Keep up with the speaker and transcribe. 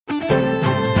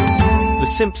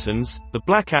Simpsons, the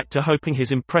black actor hoping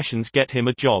his impressions get him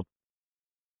a job.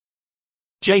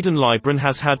 Jaden Libran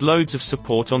has had loads of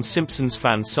support on Simpsons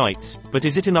fan sites, but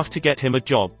is it enough to get him a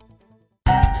job?